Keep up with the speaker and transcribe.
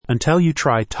Until you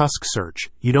try Tusk Search,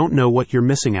 you don't know what you're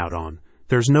missing out on.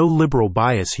 There's no liberal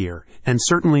bias here, and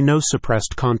certainly no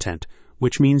suppressed content,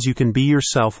 which means you can be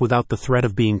yourself without the threat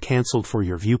of being canceled for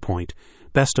your viewpoint.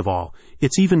 Best of all,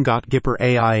 it's even got Gipper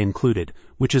AI included,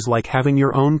 which is like having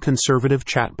your own conservative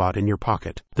chatbot in your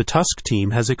pocket. The Tusk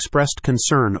team has expressed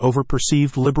concern over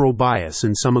perceived liberal bias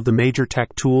in some of the major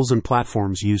tech tools and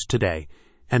platforms used today,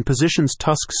 and positions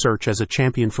Tusk Search as a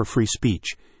champion for free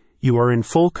speech. You are in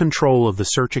full control of the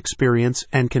search experience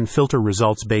and can filter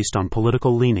results based on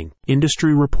political leaning.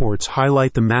 Industry reports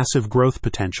highlight the massive growth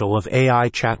potential of AI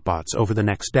chatbots over the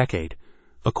next decade.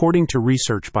 According to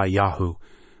research by Yahoo,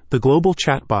 the global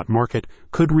chatbot market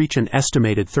could reach an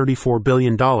estimated $34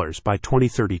 billion by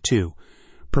 2032,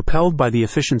 propelled by the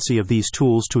efficiency of these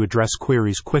tools to address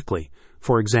queries quickly.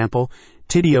 For example,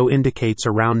 Tidio indicates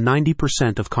around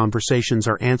 90% of conversations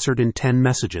are answered in 10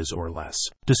 messages or less.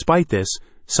 Despite this,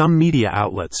 some media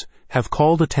outlets have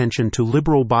called attention to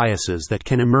liberal biases that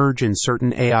can emerge in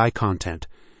certain AI content.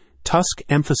 Tusk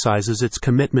emphasizes its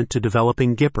commitment to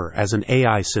developing Gipper as an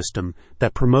AI system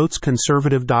that promotes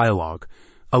conservative dialogue,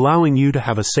 allowing you to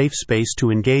have a safe space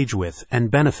to engage with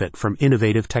and benefit from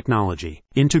innovative technology.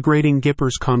 Integrating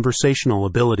Gipper's conversational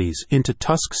abilities into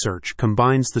Tusk Search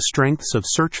combines the strengths of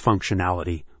search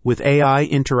functionality with AI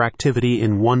interactivity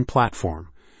in one platform.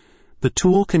 The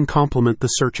tool can complement the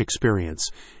search experience,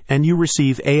 and you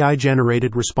receive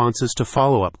AI-generated responses to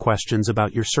follow-up questions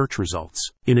about your search results.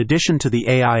 In addition to the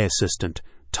AI assistant,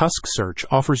 Tusk Search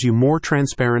offers you more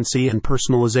transparency and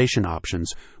personalization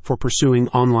options for pursuing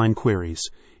online queries.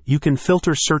 You can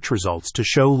filter search results to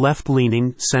show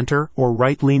left-leaning, center, or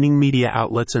right-leaning media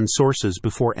outlets and sources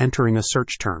before entering a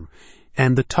search term.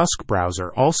 And the Tusk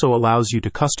browser also allows you to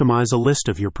customize a list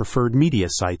of your preferred media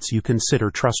sites you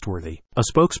consider trustworthy. A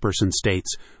spokesperson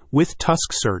states, "With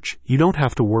Tusk Search, you don't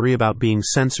have to worry about being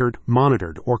censored,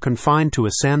 monitored, or confined to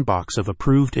a sandbox of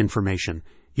approved information.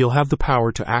 You'll have the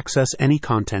power to access any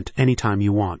content anytime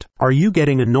you want." Are you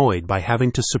getting annoyed by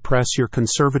having to suppress your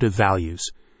conservative values?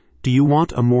 Do you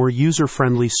want a more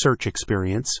user-friendly search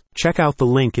experience? Check out the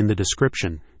link in the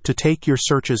description to take your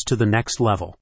searches to the next level.